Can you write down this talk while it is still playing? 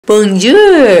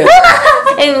Bonjour.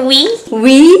 And we?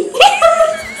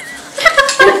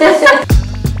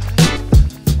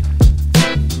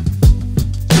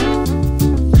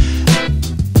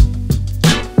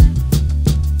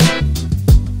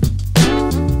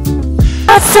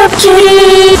 What's up,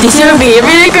 cutie? This is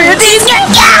really good.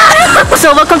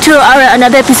 So welcome to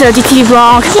another episode of DTV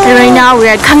vlog. And right now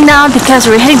we're at Gangnam because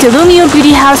we're heading to Lumio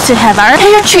Beauty House to have our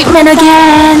hair treatment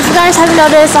again. If you guys haven't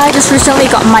noticed, I just recently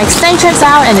got my extensions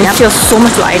out and it feels so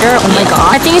much lighter. Oh my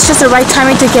god. I think it's just the right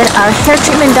timing to get our hair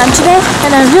treatment done today.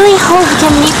 And I really hope we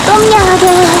can meet Domyang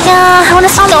again. Yeah, I want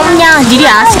to see Domyang. Did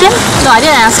you ask him? No, I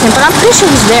didn't ask him, but I'm pretty sure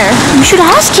he's there. You should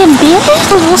ask him, bitch.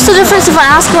 What's the difference if I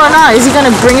ask him or not? Is he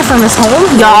gonna bring it from his home?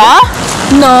 Yeah.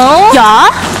 No. Yeah.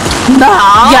 No.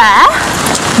 Yeah.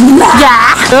 No.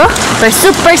 Yeah. We're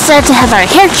super excited to have our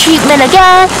hair treatment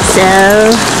again. So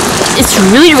it's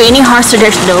really raining hard, so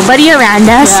there's nobody around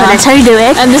us. So that's how you do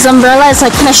it. And this umbrella is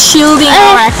like kind of shielding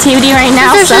our activity right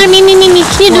now. So me.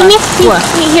 Can you do me? What?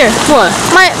 Me here. What?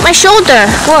 My shoulder.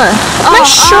 What? My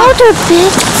shoulder,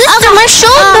 bitch. Sister, my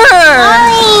shoulder.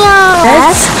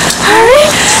 Let's hurry.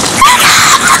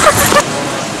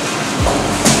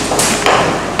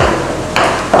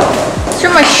 Sure,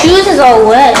 my shoes is all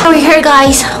wet. We're here,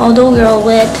 guys. Although we're all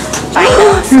wet.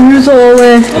 Shoes all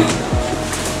wet.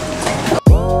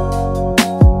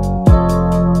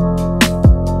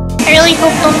 I really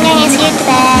hope Domyang is here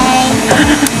today.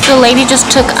 The lady just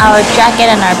took our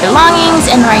jacket and our belongings,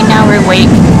 and right now we're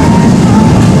waiting.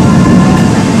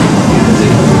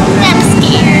 I'm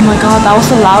scared. Oh my god, that was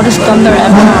the loudest thunder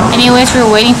ever. Anyways, we're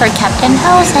waiting for Captain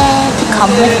Housae to come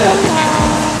with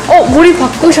Domyang. 머리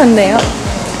바꾸셨네요.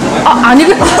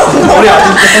 아니겠다.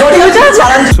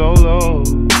 Solo,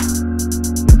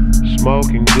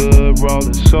 smoking good,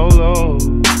 rolling solo.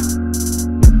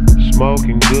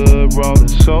 Smoking good, rolling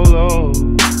solo.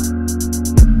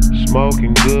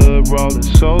 Smoking good, rolling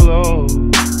solo.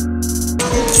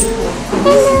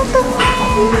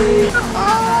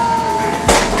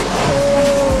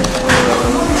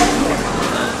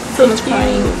 Someone's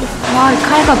crying. Wow, it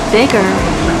kind of got bigger.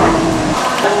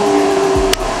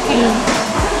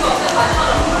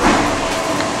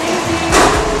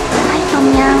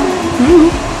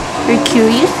 You're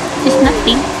curious? It's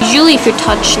nothing. Usually if you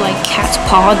touch like cat's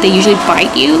paw, they usually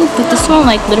bite you, but this one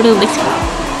like literally licks you.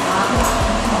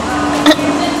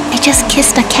 I just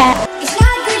kissed a cat. It's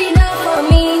not good enough for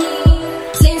me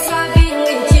since I've been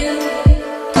with you.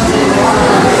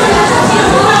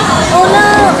 Oh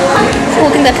no!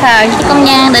 Holding the tag.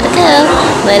 Domyang, let it go.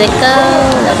 Let it go.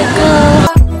 Let it go.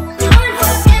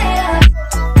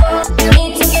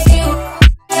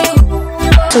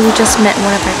 So we just met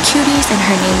one of our cuties and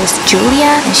her name is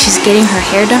Julia and she's getting her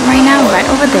hair done right now right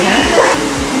over there.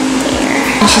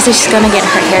 And she said she's gonna get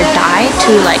her hair dyed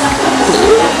to like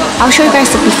blue. I'll show you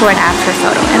guys the before and after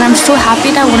photo. And I'm so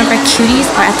happy that one of our cuties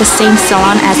are at the same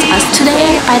salon as us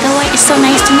today. By the way, it's so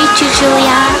nice to meet you,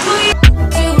 Julia.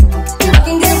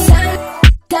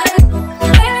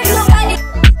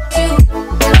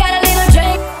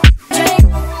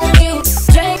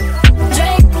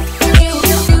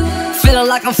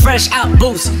 Like I'm fresh out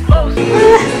boost.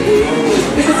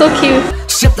 This is so cute.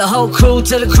 Ship the whole crew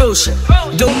to the cruise ship.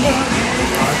 Do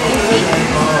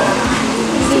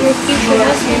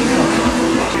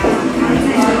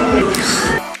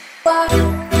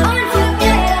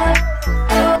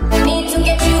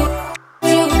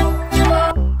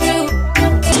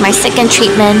It's my second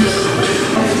treatment.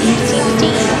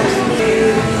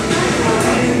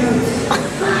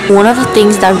 One of the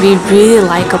things that we really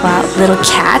like about little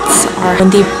cats are when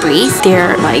they breathe,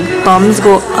 their like bums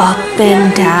go up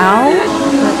and down.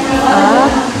 Up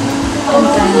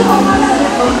and down.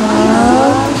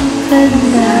 Up and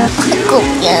down. Go,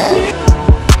 yeah.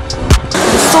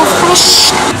 So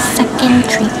fresh. Second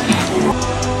treatment.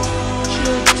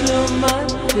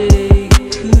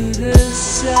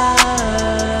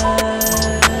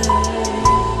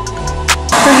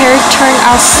 Her hair turned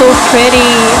out so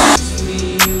pretty.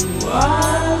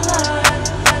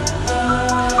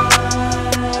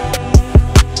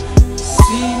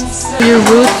 Your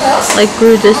roots like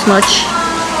grew this much.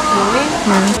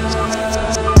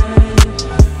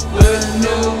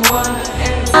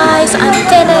 Guys, I'm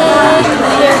finished. My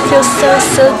hair feels so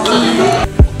silky.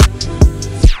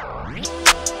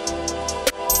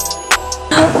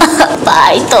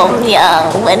 Bye,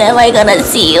 Domyang. When am I gonna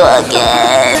see you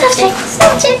again? Subject.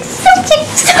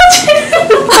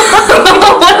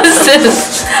 What is this?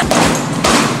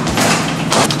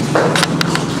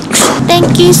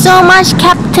 Thank you so much,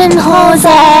 Captain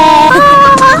Housae.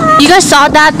 You guys saw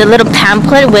that? The little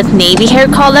pamphlet with navy hair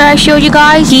color I showed you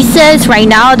guys? He says right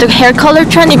now the hair color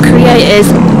trend in Korea is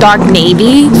dark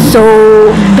navy. So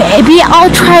maybe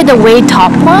I'll try the way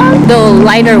top one. The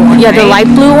lighter one. Yeah, the light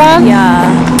blue one.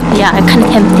 Yeah. Kind of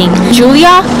tempting.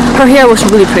 Julia, her hair was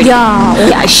really pretty.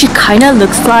 Yeah. She kind of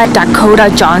looks like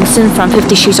Dakota Johnson from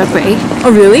 50 Shades of Grey.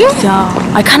 Oh, really? Yeah.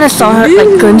 I kind of saw her,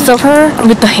 like, glimpse of her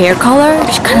with the hair color.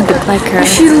 She kind of looked like her.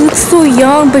 She looks so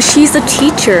young, but she's a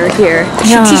teacher here.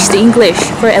 She Yeah. teaches the English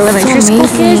for elementary school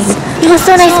kids. It was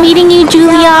so nice meeting you,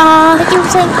 Julia. Thank you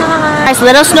so much. Guys,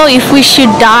 let us know if we should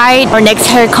dye our next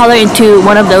hair color into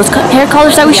one of those hair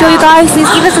colors that we show you guys. Please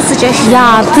give us a suggestion.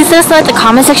 Yeah, please let us know in the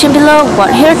comment section below what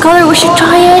hair color we should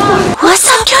try it. What's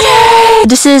up, Cutie?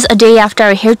 This is a day after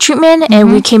our hair treatment,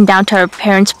 and we came down to our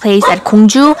parents' place at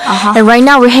Gongju. And right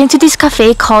now we're heading to this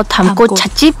cafe called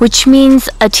Damkkoch, which means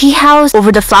a tea house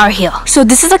over the flower hill. So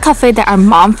this is a cafe that our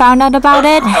mom found out about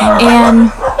it,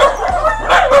 and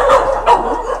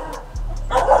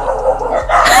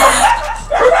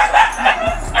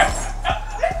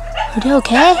Are they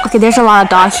okay? okay, there's a lot of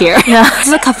dogs here. Yeah. This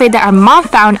is a cafe that our mom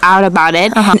found out about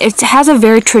it. It has a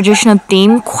very traditional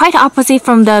theme, quite opposite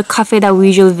from the cafe that we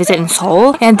usually visit in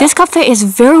Seoul. And this cafe is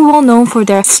very well known for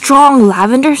their strong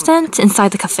lavender scent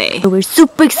inside the cafe. We're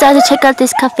super excited to check out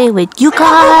this cafe with you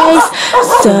guys.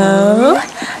 So,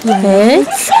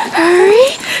 let's hurry.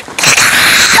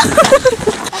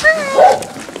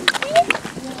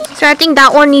 So I think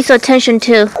that one needs attention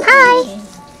too. Hi.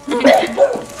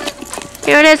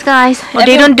 Here it is, guys. Oh,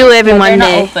 they don't do it every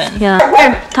Monday. They're not open. Yeah.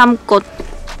 Here, Damkkoch.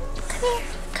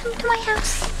 Come to my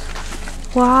house.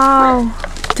 Wow.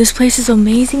 This place is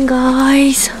amazing,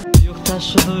 guys.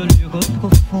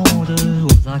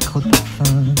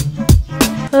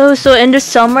 Oh, so in the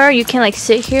summer you can like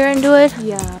sit here and do it?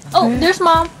 Yeah. Oh, there's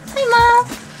mom. Hi, Mom.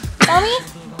 Mommy?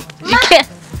 You can't.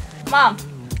 Mom.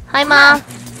 Hi, mom.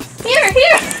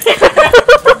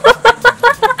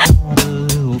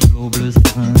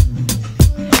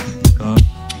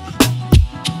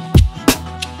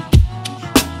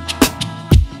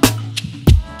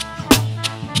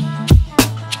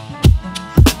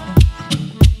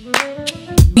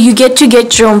 You get to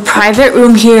get your own private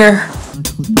room here.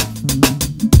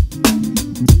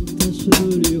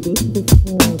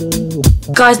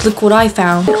 Guys, look what I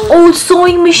found. An old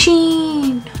sewing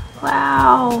machine.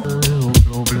 Wow.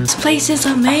 This place is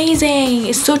amazing.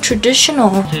 It's so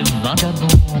traditional.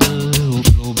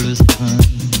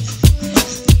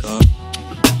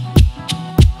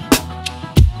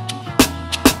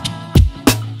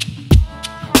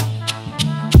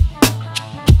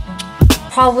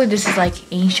 Probably this is like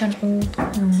ancient old.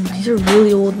 These are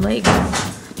really old, like.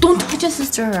 Don't touch it,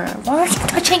 sister. Why are you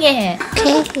touching it?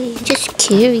 Okay, just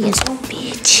curious,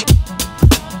 bitch.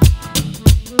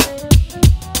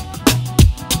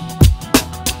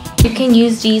 You can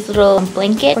use these little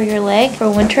blanket for your leg for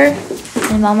winter.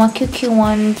 And Mama QQ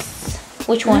ones.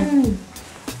 Which one?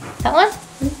 That one?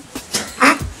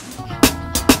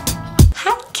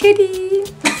 Hi, kitty.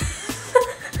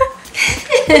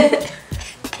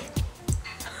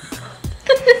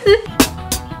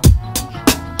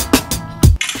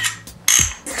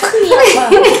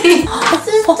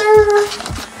 Sister,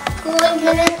 go and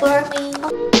get it for me.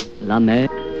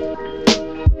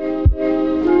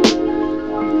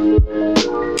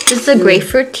 This is a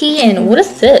grapefruit tea, and what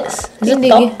is this? Is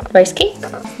it rice cake?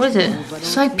 What is it?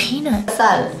 It's like peanuts.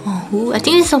 Oh, I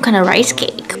think it's some kind of rice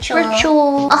cake.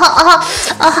 Virtual.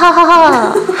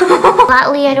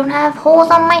 Gladly, I don't have holes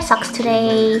on my socks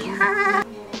today.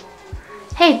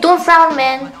 Hey, don't frown,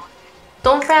 man.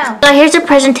 Don't frown. So here's the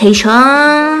presentation.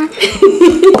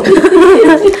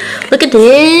 Look at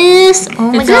this.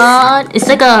 Oh my god. It's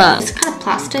like a... It's kind of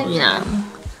plastic. Yeah.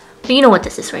 But you know what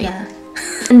this is, right? Yeah.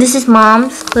 And this is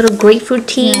mom's little grapefruit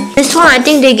tea. Yeah. This one I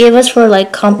think they gave us for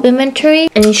like complimentary.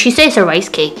 And she says it's a rice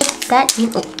cake. That you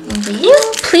know. Will you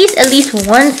please at least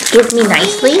once give me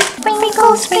nicely?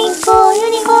 Sprinkle, sprinkle,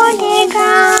 unicorn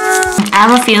teardrop. I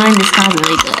have a feeling this smells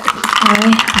really good.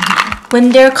 Okay. When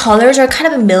their colors are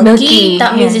kind of milky,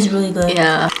 that means it's really good.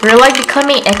 Yeah. We're like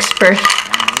becoming expert.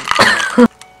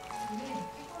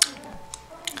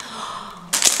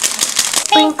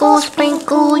 Sprinkle,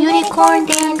 sprinkle, unicorn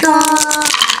teardrop.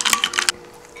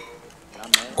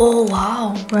 Oh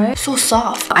wow, right? So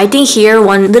soft. I think here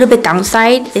one little bit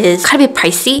downside is kind of a bit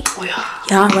pricey. Oh yeah.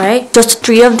 Yeah, right? Just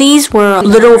 3 of these were a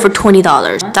little over $20.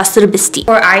 That's a little bit steep.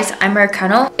 For ice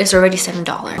Americano, it's already $7.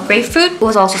 Grapefruit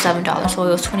was also $7, so it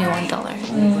was $21. It's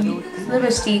a little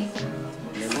bit steep.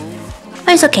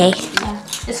 But it's okay. Yeah.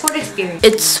 It's for the experience.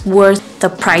 It's worth the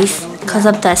price because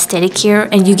of the aesthetic here,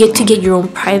 and you get to get your own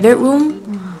private room,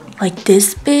 like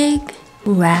this big.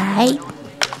 Right?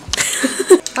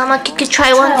 Mama, you could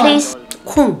try one, please.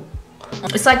 콩.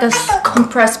 It's like a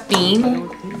compressed bean.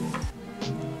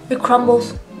 It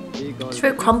crumbles. It's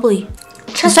very crumbly.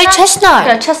 It's like chestnut.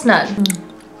 Yeah, chestnut.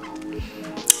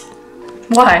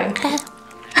 Why?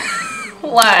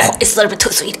 Why? It's a little bit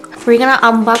too sweet. We're gonna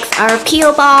unbox our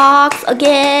P.O Box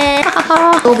again.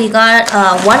 So we got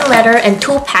one letter and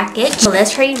two packages. So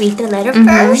let's try read the letter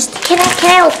first. Can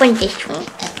I open this one?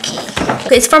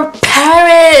 Okay. It's from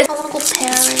Paris. I wanna go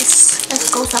Paris. Let's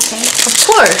go something. Of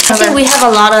course. I think we have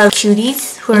a lot of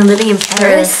cuties who are living in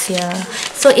Paris. Yeah.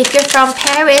 So if you're from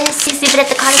Paris, please leave it at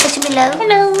the comment section below.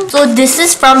 Hello. So this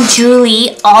is from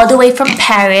Julie, all the way from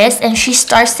Paris, and she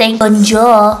starts saying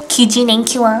bonjour, QG.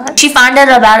 She found out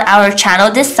about our channel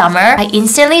this summer. I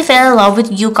instantly fell in love with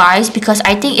you guys because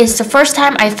I think it's the first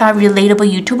time I found relatable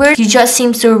YouTubers. You just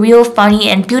seem so real, funny,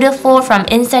 and beautiful from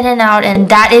inside and out, and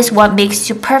that is what makes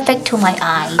you perfect to my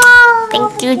eyes.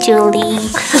 Thank you, Julie.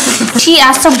 She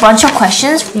asked a bunch of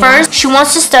questions. First, she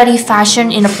wants to study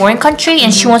fashion in a foreign country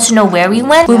and she wants to know where we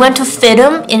went. We went to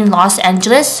FIDM in Los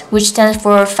Angeles, which stands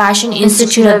for Fashion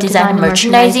Institute of Design and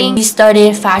Merchandising. We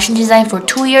studied fashion design for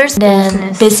 2 years,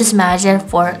 then business management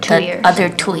for the other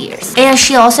 2 years. And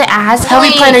she also asked how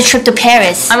we plan a trip to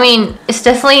Paris. I mean, it's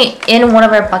definitely in one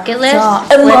of our bucket lists.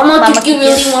 And Mama Kiki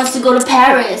really wants to go to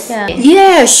Paris.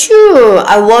 Yeah, sure.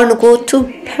 I want to go to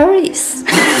Paris.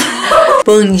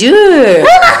 Bonjour.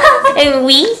 And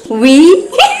we?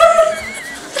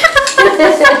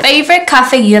 Favorite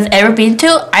cafe you have ever been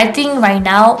to? I think right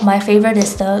now my favorite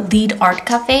is the Lead Art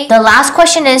Cafe. The last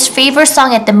question is favorite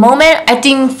song at the moment. I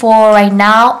think for right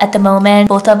now, at the moment,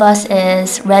 both of us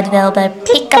is Red Velvet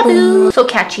Peekaboo. So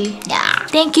catchy. Yeah.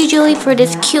 Thank you, Julie, for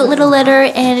this cute little letter,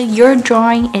 and your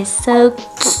drawing is so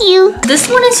cute. This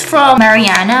one is from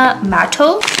Mariana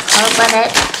Mato. Open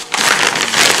it.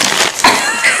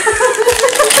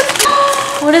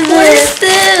 What is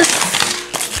this?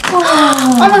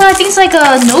 Oh my god, I think it's like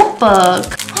a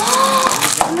notebook.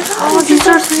 Oh, these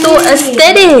are so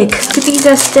aesthetic. I think it's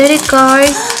aesthetic,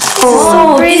 guys. Oh,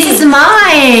 so pretty. This is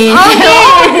mine.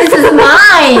 Okay, this is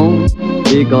mine.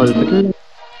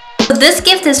 So this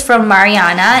gift is from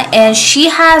Mariana, and she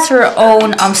has her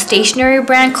own stationery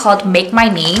brand called Make My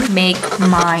Name.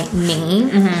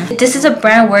 This is a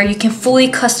brand where you can fully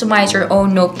customize your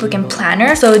own notebook and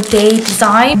planner. So they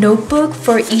designed a notebook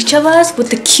for each of us with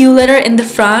the Q letter in the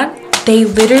front. They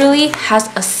literally has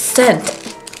a scent.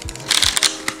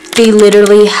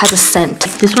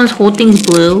 This one's whole thing is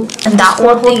blue, and that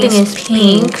whole thing is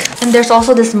pink. And there's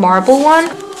also this marble one.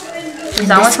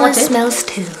 This one smells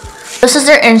too. This is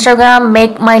their Instagram,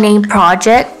 Make My Name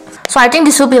project. So I think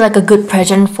this will be like a good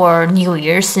present for New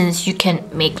Year, since you can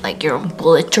make like your own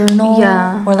bullet journal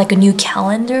or like a new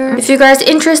calendar. If you guys are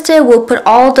interested, we'll put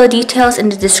all the details in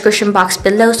the description box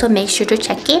below, so make sure to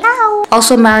check it out.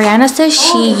 Also, Mariana says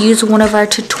she used one of our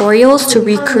tutorials to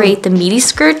recreate the midi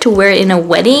skirt to wear it in a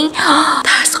wedding.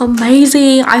 That's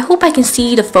amazing. I hope I can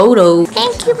see the photo.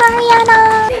 Thank you,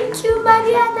 Mariana.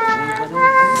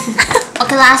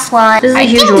 Okay, last one. This is a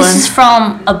huge one. This is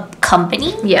from a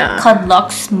company called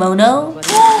Luxemono.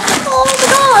 Oh my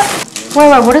god!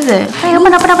 Wait, what is it? Hey,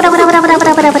 open up. Can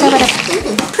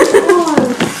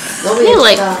you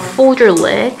like fold your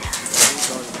leg?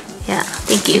 Yeah,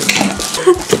 thank you.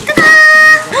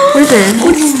 What is it?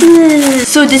 What is this?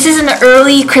 So this is an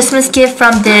early Christmas gift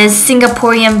from this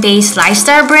Singaporean-based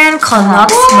lifestyle brand called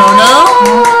Luxemono.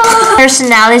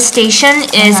 Personality station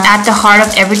is at the heart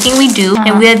of everything we do,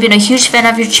 and we have been a huge fan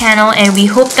of your channel, and we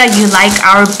hope that you like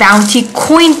our bounty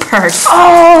coin purse.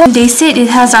 Oh, they said it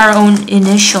has our own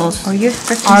initials. Are you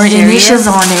freaking serious? Initials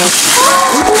on it.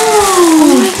 Oh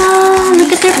my god!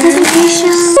 Look at their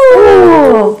presentation.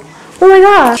 Oh my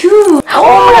god! Cute. Oh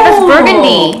my god, that's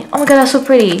burgundy. Oh my god, that's so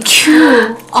pretty.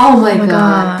 Cute. Oh my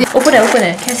god. Open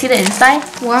it. Can I see the inside?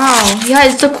 Wow. Yeah,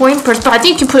 it's a coin purse, but I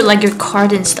think you can put like your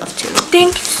card and stuff too.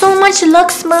 Thank you so much,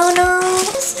 Luxemono.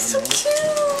 This is so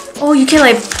cute. Oh, you can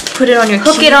like put it on your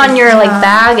hook it on your like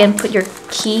bag and put your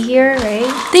key here, right?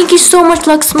 Thank you so much,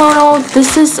 Luxemono.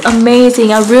 This is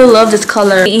amazing. I really love this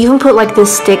color. They even put like the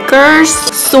stickers.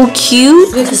 So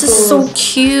cute. This is so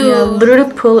cute. Yeah,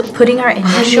 literally putting our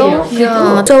initial.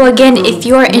 Yeah. So again, if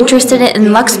you are interested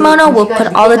in Luxemono, we'll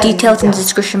put all the details in the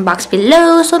description box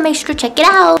below, so make sure to check it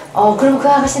out. 그럼 그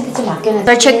아가씨한테 좀 맡겨놔.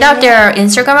 So I checked out their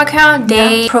Instagram account.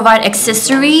 They provide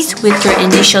accessories with your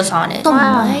initials on it.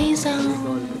 Amazing.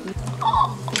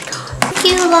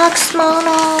 Thank you,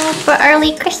 Luxemono, for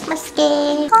early Christmas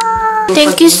gift.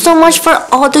 Thank you so much for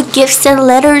all the gifts and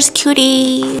letters,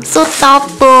 cutie. So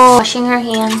thoughtful. Washing her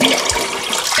hands.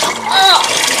 Oh,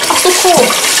 so cool.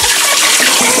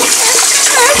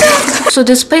 So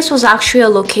this place was actually a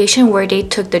location where they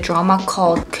took the drama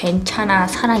called 괜찮아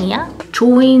사랑이야.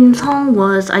 Jo In-sung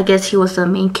was, I guess he was the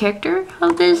main character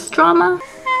of this drama.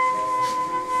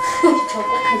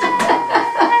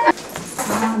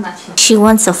 She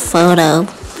wants a photo.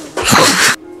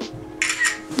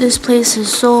 This place is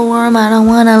so warm, I don't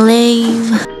wanna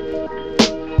leave.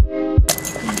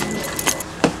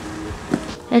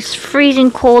 It's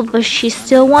freezing cold, but she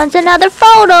still wants another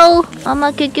photo.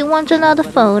 Mama Kiki wants another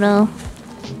photo.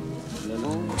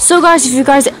 So guys, if you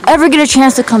guys ever get a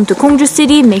chance to come to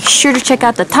Gongju-City, make sure to check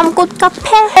out the Damkkoch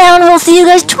cafe. And we'll see you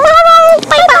guys tomorrow.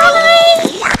 Bye bye.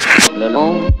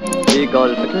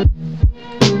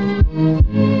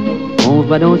 On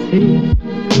va danser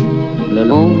le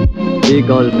long des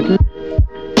golfes.